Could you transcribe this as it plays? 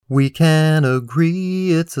We can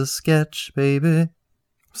agree it's a sketch, baby.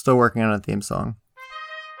 Still working on a theme song.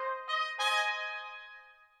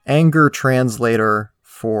 Anger translator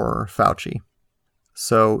for Fauci.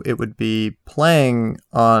 So it would be playing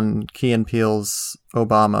on Key and Peele's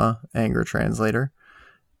Obama anger translator.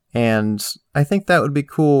 And I think that would be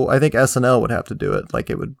cool. I think SNL would have to do it. Like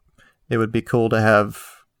it would be cool to have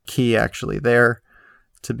Key actually there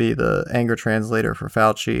to be the anger translator for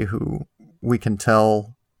Fauci, who we can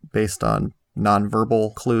tell based on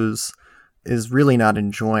nonverbal clues is really not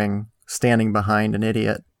enjoying standing behind an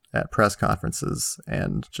idiot at press conferences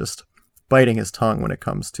and just biting his tongue when it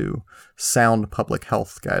comes to sound public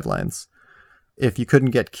health guidelines. If you couldn't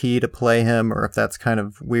get Key to play him, or if that's kind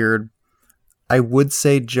of weird, I would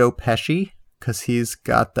say Joe Pesci, because he's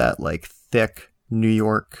got that like thick New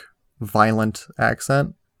York violent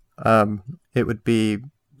accent. It would be,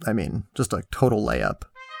 I mean, just a total layup.